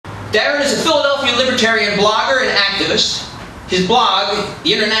Darren is a Philadelphia libertarian blogger and activist. His blog,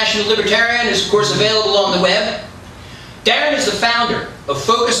 The International Libertarian, is of course available on the web. Darren is the founder of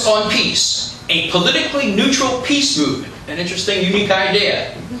Focus on Peace, a politically neutral peace movement. An interesting, unique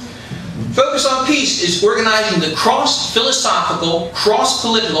idea. Focus on Peace is organizing the cross-philosophical,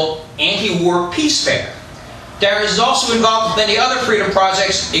 cross-political, anti-war peace fair. Darren is also involved with many other freedom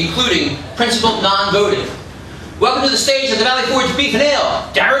projects, including Principled Non-Voting. Welcome to the stage of the Valley Forge Beef and Ale,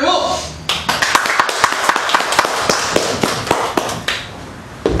 Darren Wolfe.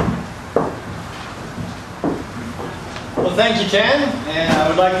 Well, thank you, Ken, and I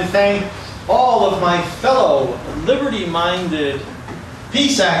would like to thank all of my fellow liberty-minded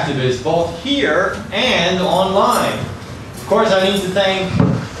peace activists, both here and online. Of course, I need to thank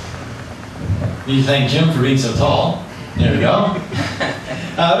Jim for being so tall. There we go.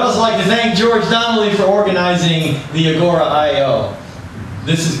 I'd also like to thank George Donnelly for organizing the Agora I.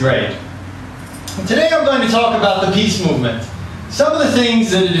 This is great. Today I'm going to talk about the peace movement. Some of the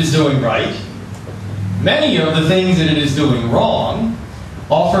things that it is doing right, many of the things that it is doing wrong,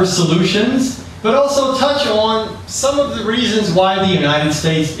 offer solutions, but also touch on some of the reasons why the United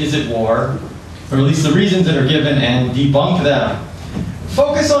States is at war, or at least the reasons that are given, and debunk them.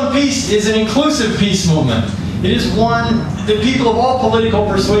 Focus on Peace is an inclusive peace movement. It is one that people of all political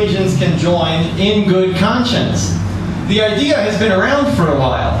persuasions can join in good conscience. The idea has been around for a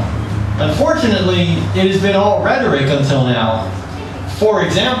while. Unfortunately, it has been all rhetoric until now. For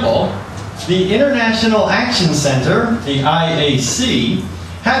example, the International Action Center, the IAC,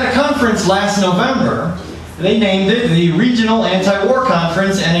 had a conference last November. They named it the Regional Anti-War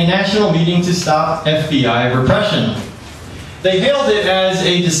Conference and a national meeting to stop FBI repression. They hailed it as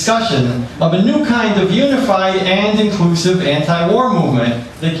a discussion of a new kind of unified and inclusive anti-war movement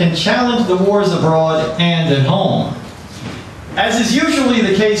that can challenge the wars abroad and at home. As is usually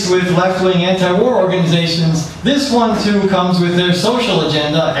the case with left-wing anti-war organizations, this one too comes with their social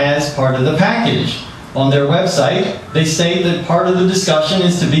agenda as part of the package. On their website, they state that part of the discussion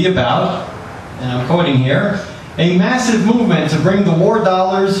is to be about, and I'm quoting here, a massive movement to bring the war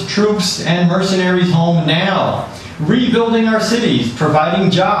dollars, troops, and mercenaries home now. Rebuilding our cities,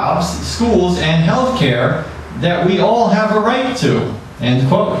 providing jobs, schools, and health care that we all have a right to. End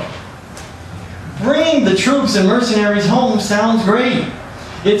quote. Bringing the troops and mercenaries home sounds great.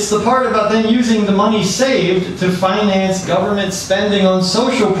 It's the part about then using the money saved to finance government spending on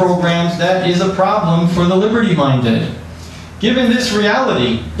social programs that is a problem for the liberty-minded. Given this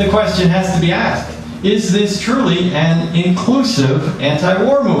reality, the question has to be asked, is this truly an inclusive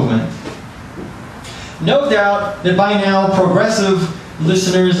anti-war movement? No doubt that by now progressive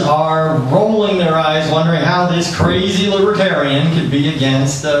listeners are rolling their eyes wondering how this crazy libertarian could be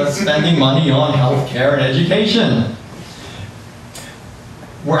against spending money on health care and education.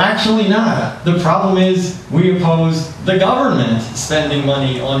 We're actually not. The problem is we oppose the government spending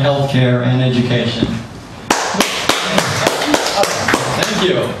money on health care and education. Thank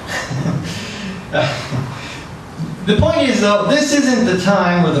you. The point is, though, this isn't the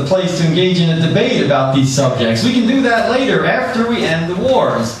time or the place to engage in a debate about these subjects. We can do that later, after we end the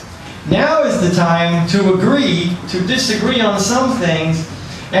wars. Now is the time to agree to disagree on some things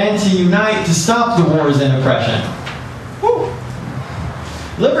and to unite to stop the wars and oppression. Woo.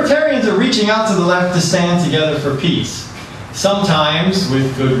 Libertarians are reaching out to the left to stand together for peace. Sometimes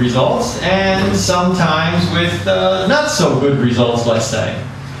with good results, and sometimes with not so good results, let's say.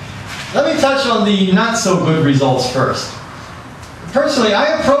 Let me touch on the not-so-good results first. Personally,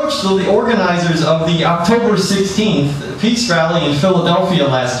 I approached the organizers of the October 16th peace rally in Philadelphia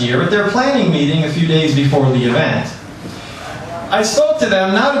last year at their planning meeting a few days before the event. I spoke to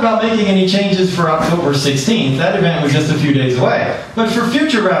them not about making any changes for October 16th, that event was just a few days away, but for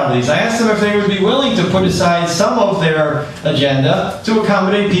future rallies. I asked them if they would be willing to put aside some of their agenda to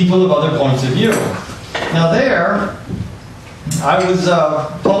accommodate people of other points of view. Now there, I was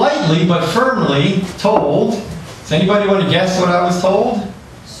politely but firmly told. Does anybody want to guess what I was told?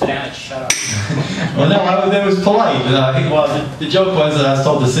 Sit down and shut up. Well, no, that was polite. Well, the joke was that I was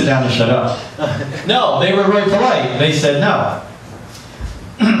told to sit down and shut up. No, they were very polite. They said no.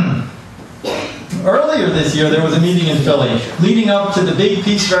 Earlier this year, there was a meeting in Philly leading up to the big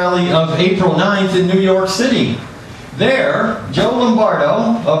peace rally of April 9th in New York City. There, Joe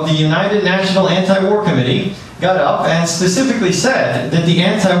Lombardo of the United National Anti-War Committee got up and specifically said that the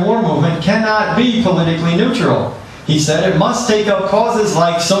anti-war movement cannot be politically neutral. He said it must take up causes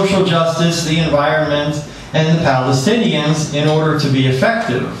like social justice, the environment, and the Palestinians in order to be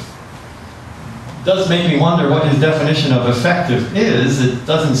effective. It does make me wonder what his definition of effective is. It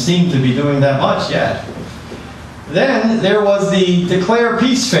doesn't seem to be doing that much yet. Then there was the Declare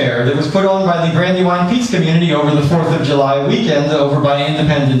Peace Fair that was put on by the Brandywine Peace Community over the 4th of July weekend over by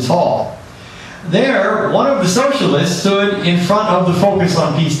Independence Hall. There, one of the socialists stood in front of the Focus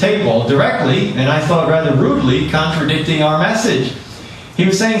on Peace table directly, and I thought rather rudely, contradicting our message. He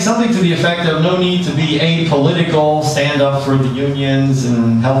was saying something to the effect of no need to be apolitical, stand up for the unions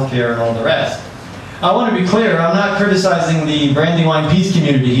and healthcare and all the rest. I want to be clear, I'm not criticizing the Brandywine Peace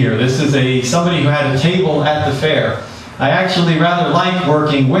Community here. This is somebody who had a table at the fair. I actually rather like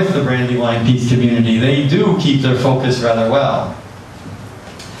working with the Brandywine Peace Community. They do keep their focus rather well.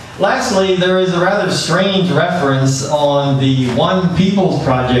 Lastly, there is a rather strange reference on the One People's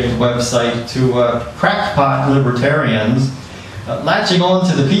Project website to crackpot libertarians latching on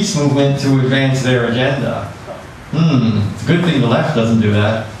to the peace movement to advance their agenda. It's a good thing the left doesn't do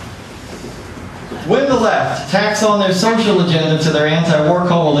that. When the left tacks on their social agenda to their anti-war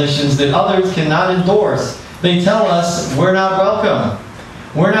coalitions that others cannot endorse, they tell us we're not welcome.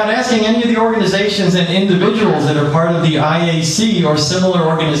 We're not asking any of the organizations and individuals that are part of the IAC or similar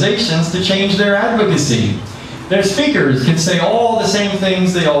organizations to change their advocacy. Their speakers can say all the same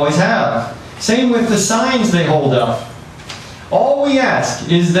things they always have. Same with the signs they hold up. All we ask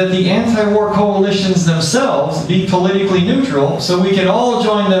is that the anti-war coalitions themselves be politically neutral so we can all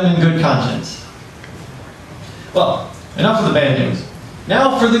join them in good conscience. Well, enough of the bad news.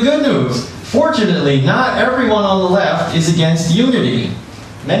 Now for the good news. Fortunately, not everyone on the left is against unity.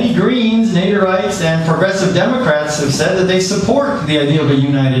 Many Greens, Naderites, and progressive Democrats have said that they support the idea of a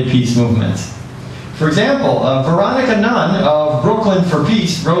united peace movement. For example, Veronica Nunn of Brooklyn for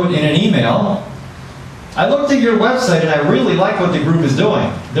Peace wrote in an email, I looked at your website and I really like what the group is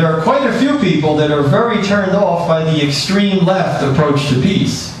doing. There are quite a few people that are very turned off by the extreme left approach to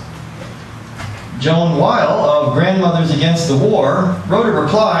peace. Joan Weil of Grandmothers Against the War wrote a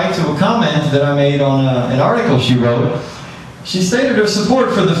reply to a comment that I made on an article she wrote. She stated her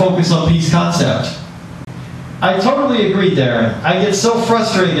support for the Focus on Peace concept. I totally agree, Darren. I get so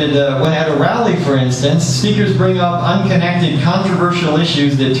frustrated when at a rally, for instance, speakers bring up unconnected, controversial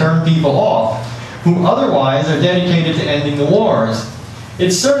issues that turn people off, who otherwise are dedicated to ending the wars.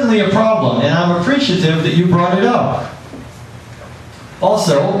 It's certainly a problem, and I'm appreciative that you brought it up.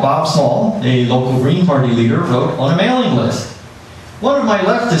 Also, Bob Small, a local Green Party leader, wrote on a mailing list. One of my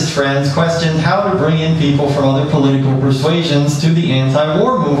leftist friends questioned how to bring in people from other political persuasions to the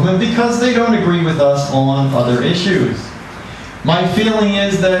anti-war movement because they don't agree with us on other issues. My feeling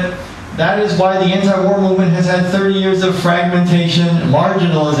is that that is why the anti-war movement has had 30 years of fragmentation,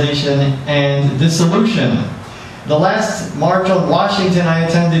 marginalization, and dissolution. The last march on Washington I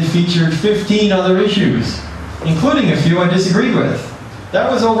attended featured 15 other issues, including a few I disagreed with. That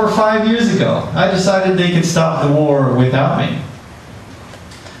was over 5 years ago. I decided they could stop the war without me.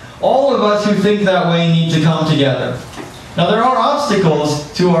 All of us who think that way need to come together. Now, there are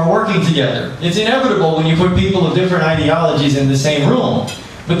obstacles to our working together. It's inevitable when you put people of different ideologies in the same room.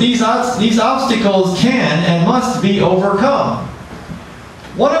 But these obstacles can and must be overcome.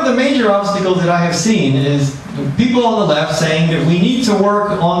 One of the major obstacles that I have seen is people on the left saying that we need to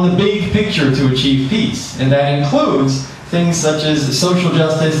work on the big picture to achieve peace. And that includes things such as social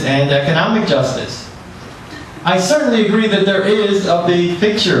justice and economic justice. I certainly agree that there is a big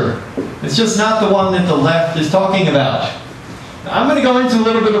picture. It's just not the one that the left is talking about. I'm going to go into a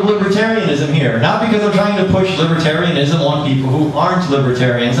little bit of libertarianism here, not because I'm trying to push libertarianism on people who aren't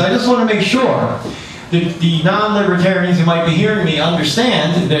libertarians. I just want to make sure that the non-libertarians who might be hearing me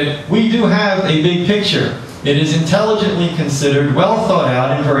understand that we do have a big picture. It is intelligently considered, well thought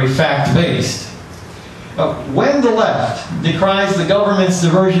out, and very fact-based. When the left decries the government's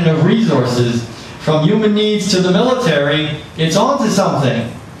diversion of resources from human needs to the military, it's onto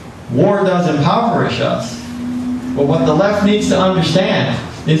something. War does impoverish us. But what the left needs to understand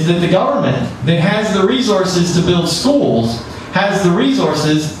is that the government that has the resources to build schools has the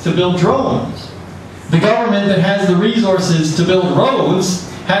resources to build drones. The government that has the resources to build roads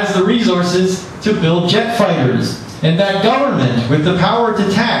has the resources to build jet fighters. And that government with the power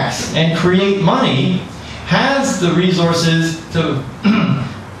to tax and create money has the resources to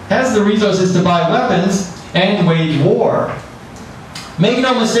buy weapons and wage war. Make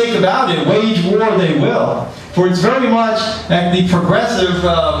no mistake about it, wage war they will. For it's very much like the progressive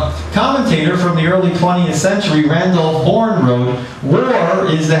commentator from the early 20th century, Randolph Bourne, wrote, war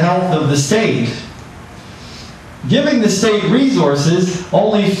is the health of the state. Giving the state resources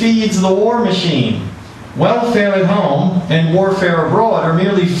only feeds the war machine. Welfare at home and warfare abroad are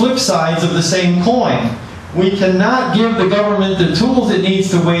merely flip sides of the same coin. We cannot give the government the tools it needs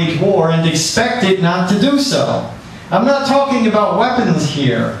to wage war and expect it not to do so. I'm not talking about weapons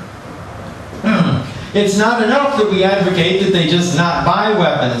here. It's not enough that we advocate that they just not buy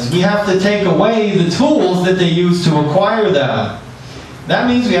weapons. We have to take away the tools that they use to acquire them. That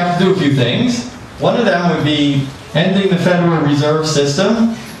means we have to do a few things. One of them would be ending the Federal Reserve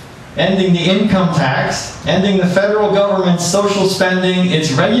System, ending the income tax, ending the federal government's social spending,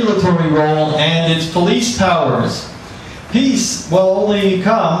 its regulatory role, and its police powers. Peace will only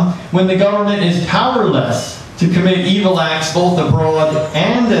come when the government is powerless to commit evil acts both abroad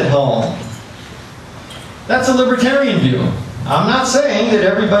and at home. That's a libertarian view. I'm not saying that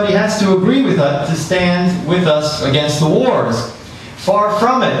everybody has to agree with us to stand with us against the wars. Far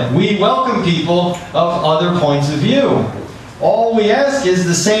from it. We welcome people of other points of view. All we ask is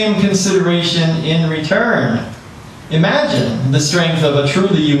the same consideration in return. Imagine the strength of a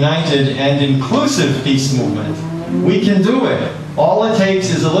truly united and inclusive peace movement. We can do it. All it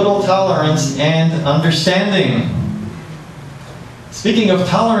takes is a little tolerance and understanding. Speaking of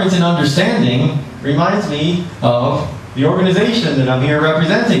tolerance and understanding, reminds me of the organization that I'm here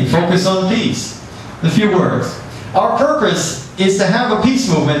representing, Focus on Peace. A few words. Our purpose is to have a peace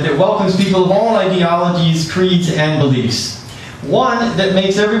movement that welcomes people of all ideologies, creeds, and beliefs. One that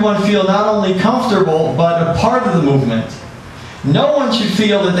makes everyone feel not only comfortable, but a part of the movement. No one should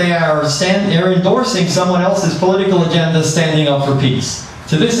feel that they are endorsing someone else's political agenda standing up for peace.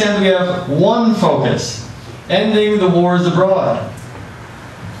 To this end, we have one focus: ending the wars abroad.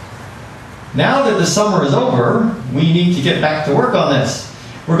 Now that the summer is over, we need to get back to work on this.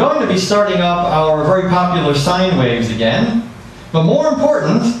 We're going to be starting up our very popular sine waves again. But more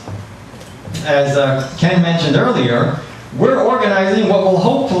important, as Ken mentioned earlier, we're organizing what will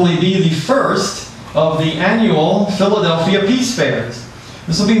hopefully be the first of the annual Philadelphia Peace Fairs.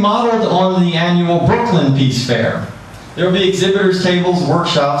 This will be modeled on the annual Brooklyn Peace Fair. There will be exhibitors' tables,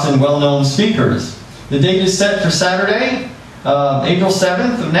 workshops, and well-known speakers. The date is set for Saturday, April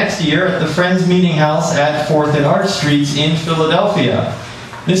 7th of next year at the Friends Meeting House at 4th and Arch Streets in Philadelphia.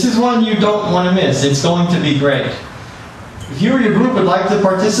 This is one you don't want to miss. It's going to be great. If you or your group would like to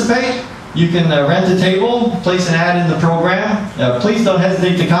participate, you can rent a table, place an ad in the program. Please don't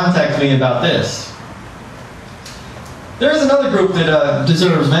hesitate to contact me about this. There's another group that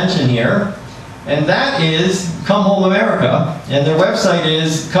deserves mention here, and that is Come Home America, and their website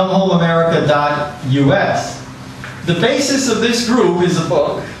is comehomeamerica.us. The basis of this group is a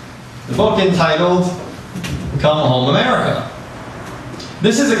book, the book entitled Come Home America.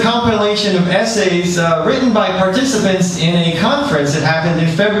 This is a compilation of essays written by participants in a conference that happened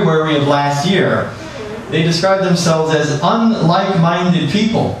in February of last year. They describe themselves as unlike-minded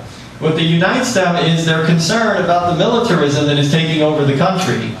people. What that unites them is their concern about the militarism that is taking over the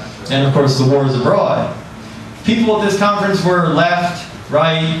country, and of course the wars abroad. People at this conference were left,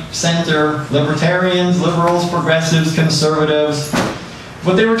 right, center, libertarians, liberals, progressives, conservatives.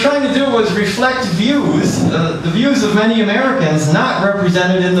 What they were trying to do was reflect views, the views of many Americans not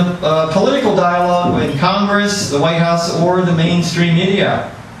represented in the political dialogue in Congress, the White House, or the mainstream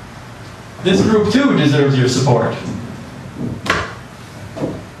media. This group too deserves your support.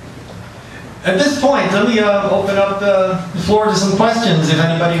 At this point, let me open up the floor to some questions if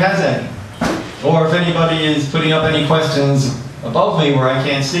anybody has any. Or if anybody is putting up any questions above me where I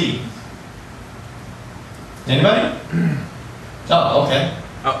can't see. Anybody? Oh, okay.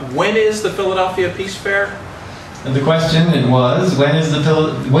 When is the Philadelphia Peace Fair? And the question was, when is the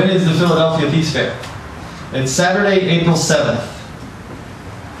Philadelphia Peace Fair? It's Saturday, April 7th.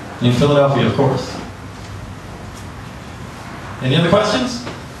 In Philadelphia, of course. Any other questions?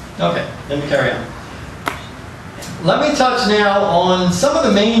 Okay, let me carry on. Let me touch now on some of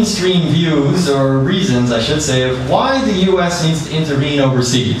the mainstream views, or reasons, I should say, of why the U.S. needs to intervene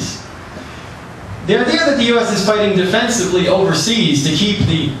overseas. The idea that the U.S. is fighting defensively overseas to keep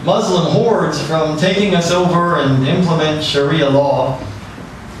the Muslim hordes from taking us over and implement Sharia law,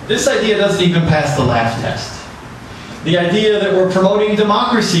 this idea doesn't even pass the laugh test. The idea that we're promoting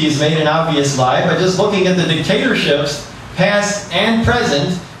democracy is made an obvious lie by just looking at the dictatorships, past and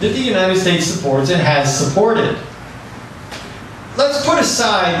present, that the United States supports and has supported. Let's put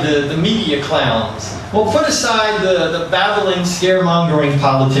aside the media clowns. We'll put aside the babbling, scaremongering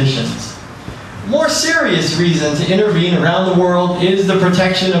politicians. More serious reason to intervene around the world is the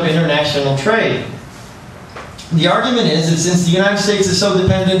protection of international trade. The argument is that since the United States is so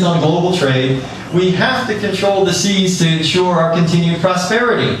dependent on global trade, we have to control the seas to ensure our continued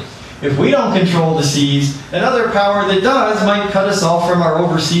prosperity. If we don't control the seas, another power that does might cut us off from our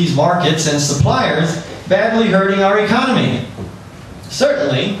overseas markets and suppliers, badly hurting our economy.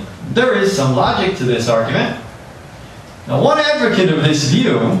 Certainly, there is some logic to this argument. Now, one advocate of this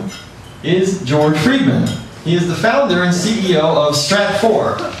view is George Friedman. He is the founder and CEO of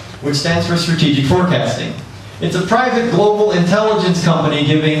Stratfor, which stands for strategic forecasting. It's a private global intelligence company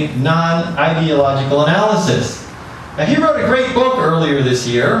giving non-ideological analysis. Now, he wrote a great book earlier this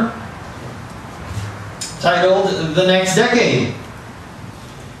year titled The Next Decade.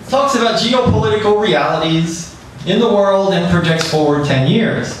 It talks about geopolitical realities in the world and projects forward 10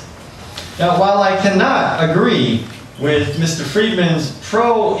 years. Now, while I cannot agree with Mr. Friedman's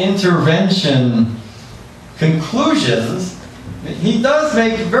pro-intervention conclusions, he does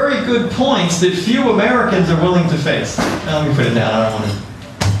make very good points that few Americans are willing to face. Now, let me put it down.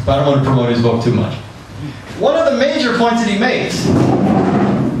 I don't want to promote his book too much. One of the major points that he makes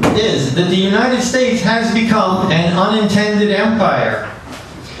is that the United States has become an unintended empire.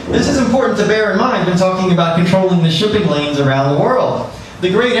 This is important to bear in mind when talking about controlling the shipping lanes around the world. The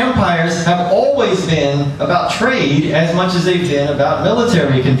great empires have always been about trade as much as they've been about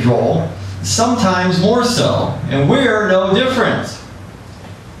military control, sometimes more so, and we're no different.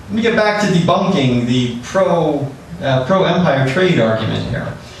 Let me get back to debunking the pro-empire trade argument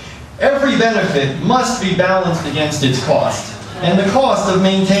here. Every benefit must be balanced against its cost, and the cost of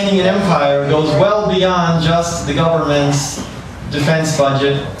maintaining an empire goes well beyond just the government's defense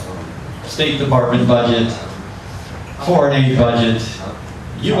budget, State Department budget, foreign aid budget,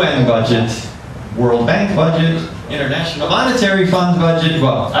 UN budget, World Bank budget, International Monetary Fund budget.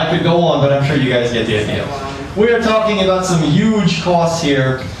 Well, I could go on, but I'm sure you guys get the idea. We are talking about some huge costs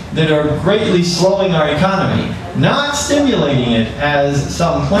here that are greatly slowing our economy, not stimulating it as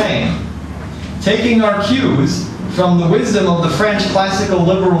some claim. Taking our cues from the wisdom of the French classical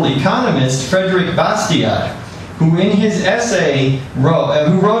liberal economist Frédéric Bastiat, who in his essay wrote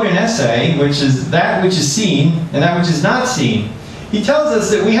an essay, which is that which is seen and that which is not seen. He tells us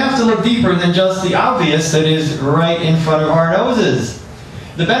that we have to look deeper than just the obvious that is right in front of our noses.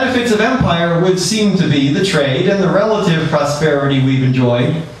 The benefits of empire would seem to be the trade and the relative prosperity we've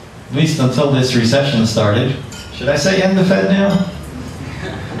enjoyed, at least until this recession started. Should I say end the Fed now?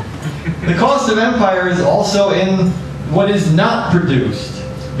 The cost of empire is also in what is not produced,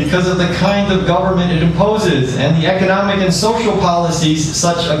 because of the kind of government it imposes and the economic and social policies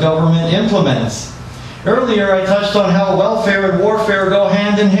such a government implements. Earlier, I touched on how welfare and warfare go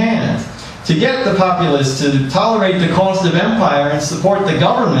hand in hand. To get the populace to tolerate the cost of empire and support the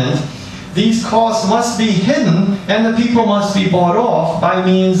government, these costs must be hidden and the people must be bought off by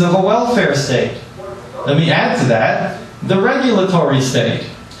means of a welfare state. Let me add to that, the regulatory state,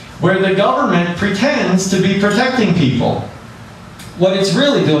 where the government pretends to be protecting people. What it's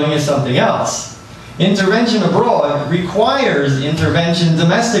really doing is something else. Intervention abroad requires intervention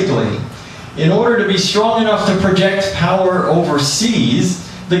domestically. In order to be strong enough to project power overseas,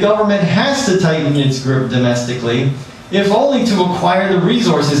 the government has to tighten its grip domestically, if only to acquire the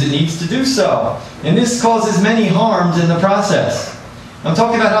resources it needs to do so. And this causes many harms in the process. I'm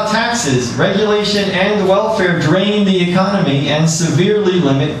talking about how taxes, regulation, and welfare drain the economy and severely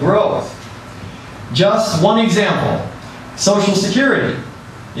limit growth. Just one example. Social Security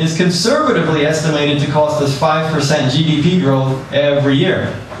is conservatively estimated to cost us 5% GDP growth every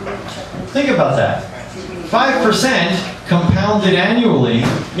year. Think about that. 5% compounded annually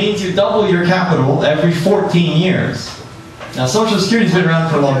means you double your capital every 14 years. Now, Social Security's been around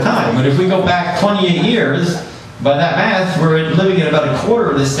for a long time, but if we go back 28 years, by that math, we're living at about a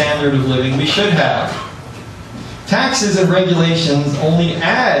quarter of the standard of living we should have. Taxes and regulations only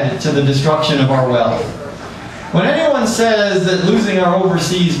add to the destruction of our wealth. When anyone says that losing our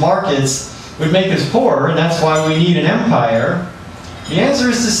overseas markets would make us poorer, and that's why we need an empire, the answer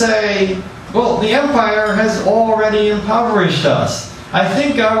is to say, well, the empire has already impoverished us. I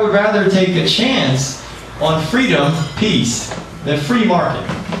think I would rather take a chance on freedom, peace, than free market.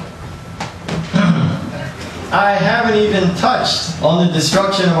 I haven't even touched on the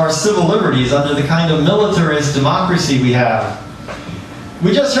destruction of our civil liberties under the kind of militarist democracy we have.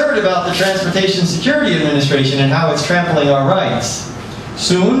 We just heard about the Transportation Security Administration and how it's trampling our rights.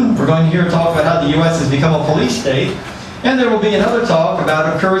 Soon, we're going to hear talk about how the U.S. has become a police state, and there will be another talk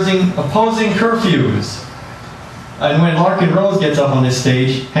about opposing curfews. And when Larkin Rose gets up on this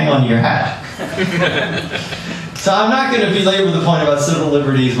stage, hang on to your hat. So I'm not going to belabor the point about civil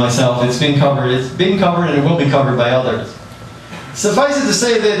liberties myself. It's been covered and it will be covered by others. Suffice it to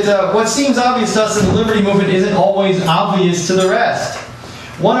say that what seems obvious to us in the liberty movement isn't always obvious to the rest.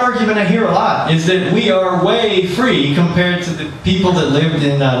 One argument I hear a lot is that we are way free compared to the people that lived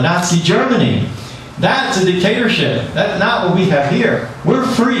in Nazi Germany. That's a dictatorship. That's not what we have here. We're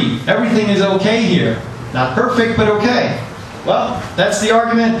free. Everything is okay here. Not perfect, but okay. Well, that's the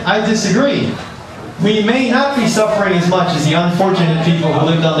argument. I disagree. We may not be suffering as much as the unfortunate people who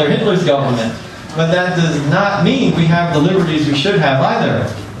lived under Hitler's government, but that does not mean we have the liberties we should have either.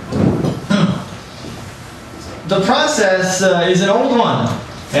 The process is an old one,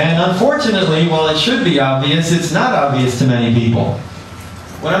 and unfortunately, while it should be obvious, it's not obvious to many people.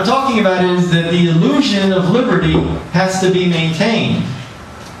 What I'm talking about is that the illusion of liberty has to be maintained.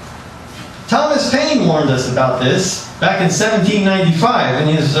 Thomas Paine warned us about this back in 1795 in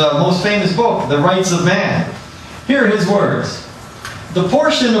his most famous book, The Rights of Man. Here are his words. The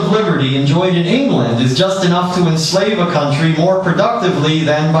portion of liberty enjoyed in England is just enough to enslave a country more productively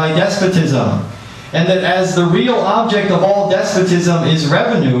than by despotism, and that as the real object of all despotism is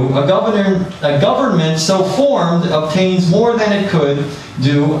revenue, a government so formed obtains more than it could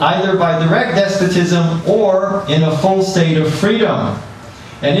do either by direct despotism or in a full state of freedom,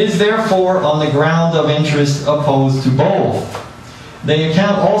 and is therefore on the ground of interest opposed to both. They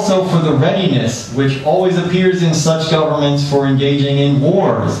account also for the readiness which always appears in such governments for engaging in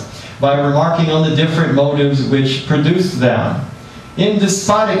wars, by remarking on the different motives which produced them. In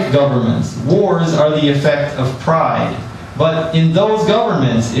despotic governments, wars are the effect of pride. But in those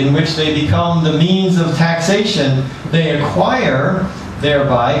governments in which they become the means of taxation, they acquire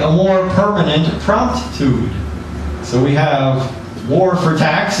thereby a more permanent promptitude. So we have war for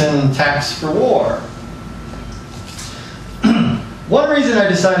tax and tax for war. One reason I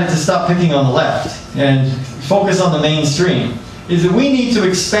decided to stop picking on the left and focus on the mainstream is that we need to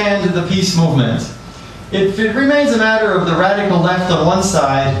expand the peace movement. If it remains a matter of the radical left on one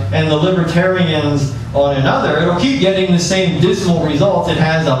side and the libertarians on another, it'll keep getting the same dismal results it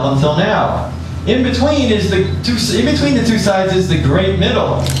has up until now. In between the two sides is the great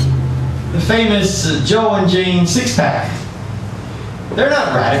middle, the famous Joe and Jane six-pack. They're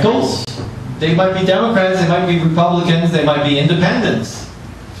not radicals. They might be Democrats, they might be Republicans, they might be independents.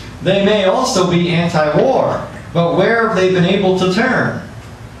 They may also be anti-war, but where have they been able to turn?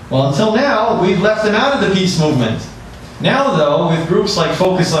 Well, until now, we've left them out of the peace movement. Now, though, with groups like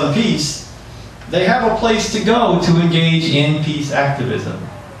Focus on Peace, they have a place to go to engage in peace activism.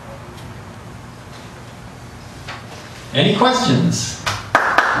 Any questions? I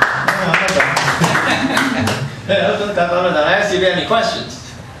asked you if you had any questions.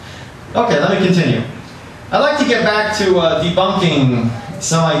 Okay, let me continue. I'd like to get back to debunking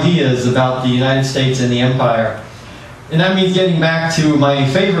some ideas about the United States and the empire. And that means getting back to my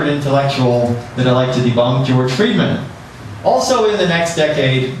favorite intellectual that I like to debunk, George Friedman. Also in the next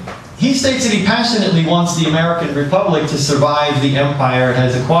decade, he states that he passionately wants the American Republic to survive the empire it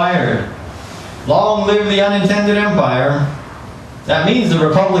has acquired. Long live the unintended empire. That means the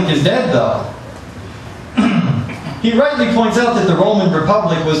Republic is dead, though. He rightly points out that the Roman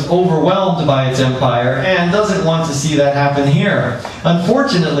Republic was overwhelmed by its empire and doesn't want to see that happen here.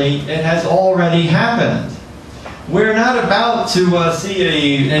 Unfortunately, it has already happened. We're not about to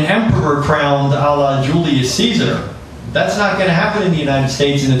see an emperor crowned a la Julius Caesar. That's not going to happen in the United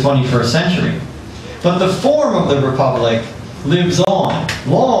States in the 21st century. But the form of the Republic lives on,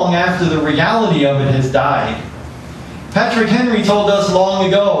 long after the reality of it has died. Patrick Henry told us long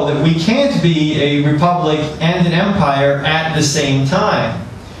ago that we can't be a republic and an empire at the same time.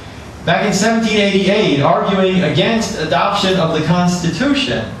 Back in 1788, arguing against adoption of the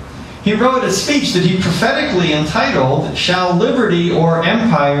Constitution, he wrote a speech that he prophetically entitled, "Shall Liberty or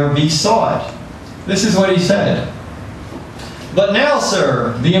Empire Be Sought?" This is what he said. "But now,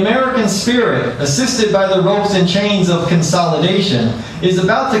 sir, the American spirit, assisted by the ropes and chains of consolidation, is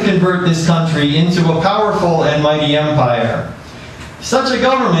about to convert this country into a powerful and mighty empire. Such a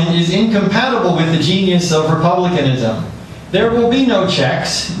government is incompatible with the genius of republicanism. There will be no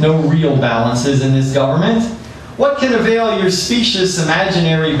checks, no real balances in this government. What can avail your specious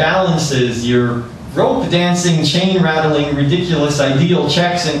imaginary balances, your rope-dancing, chain-rattling, ridiculous ideal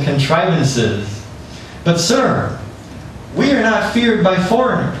checks and contrivances? But, sir, we are not feared by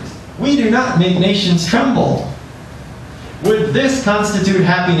foreigners. We do not make nations tremble. Would this constitute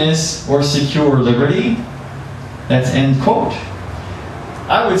happiness or secure liberty?" That's end quote.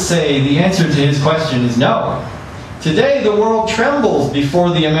 I would say the answer to his question is no. Today, the world trembles before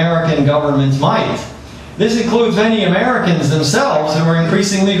the American government's might. This includes many Americans themselves who are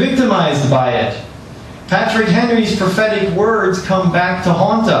increasingly victimized by it. Patrick Henry's prophetic words come back to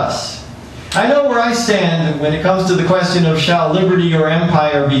haunt us. I know where I stand when it comes to the question of shall liberty or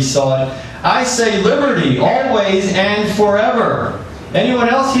empire be sought. I say liberty, always and forever. Anyone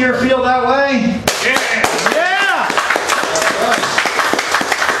else here feel that way? Yeah! Yeah! Right.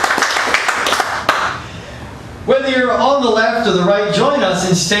 Whether you're on the left or the right, join us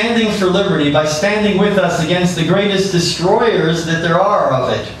in standing for liberty by standing with us against the greatest destroyers that there are of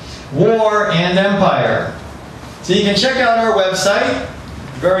it, war and empire. So you can check out our website,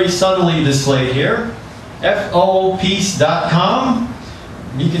 very subtly displayed here, fopeace.com.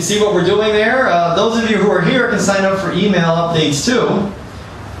 You can see what we're doing there. Those of you who are here can sign up for email updates too.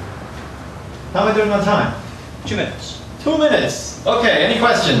 How am I doing on time? 2 minutes. 2 minutes. Okay, any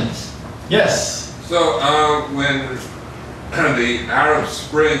questions? Yes? So when the Arab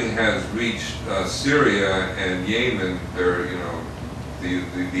Spring has reached Syria and Yemen, they're,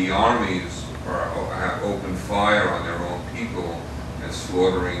 the armies have opened fire on their own people and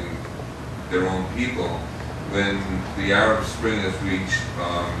slaughtering their own people. When the Arab Spring has reached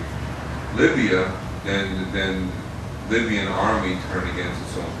Libya, then Libyan army turned against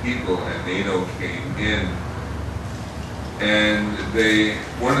its own people, and NATO came in. And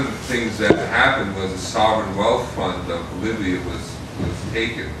one of the things that happened was the sovereign wealth fund of Libya was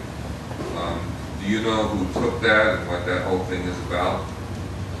taken. Do you know who took that and what that whole thing is about?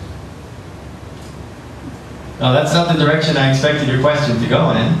 No, that's not the direction I expected your question to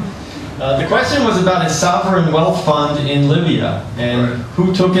go in. The question was about a sovereign wealth fund in Libya and Right.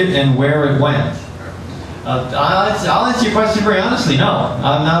 who took it and where it went. I'll answer your question very honestly. No,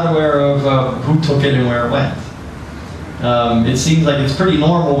 I'm not aware of who took it and where it went. It seems like it's pretty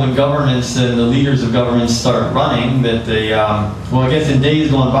normal when governments and the leaders of governments start running that they, well, I guess in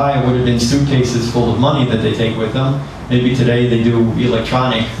days gone by it would have been suitcases full of money that they take with them. Maybe today they do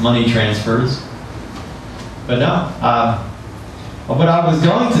electronic money transfers. But no. What I was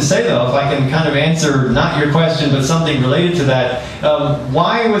going to say though, if I can kind of answer not your question but something related to that,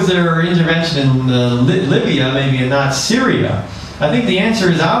 why was there intervention in Libya maybe and not Syria? I think the answer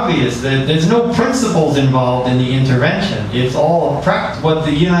is obvious, that there's no principles involved in the intervention. It's all what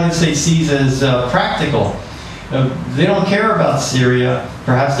the United States sees as practical. They don't care about Syria.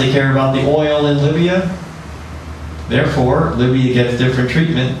 Perhaps they care about the oil in Libya. Therefore, Libya gets different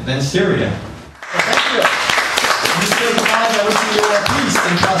treatment than Syria. Thank you. Mr. Peace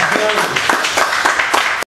and prosperity.